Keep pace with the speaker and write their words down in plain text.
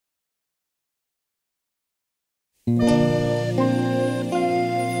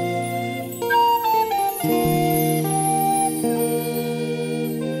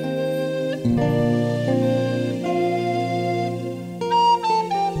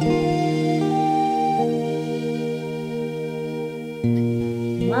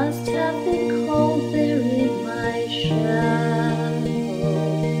must have been cold there in my shadow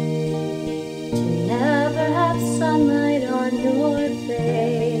to never have sunlight on your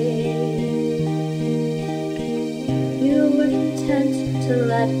face. You were content to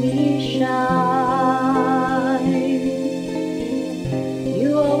let me shine. You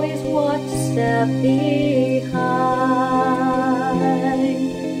always walked a step behind.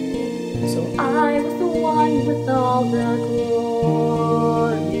 So I was the one with all the glory,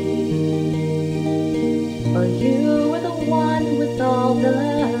 while you were the one with all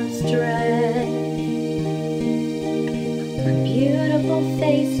the strength. A beautiful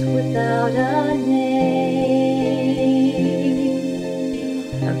face without a name,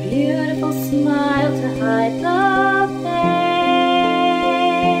 a beautiful smile to hide the pain.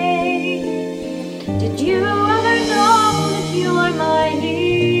 Did you ever know that you are my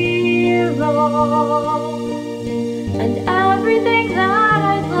hero and everything that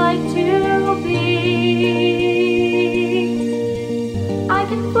I'd like to be? I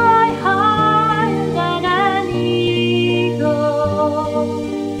can fly higher than an eagle,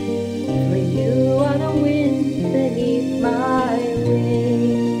 for you are the wind beneath my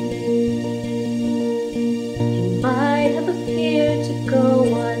wings. You might have appeared to go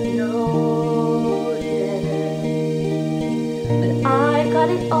unnoticed, but I got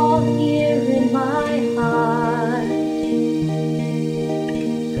it all here in my heart.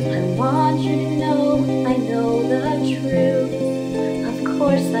 I want you to know I know the truth. Of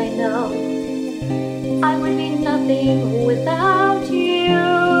course I know I would be nothing without you.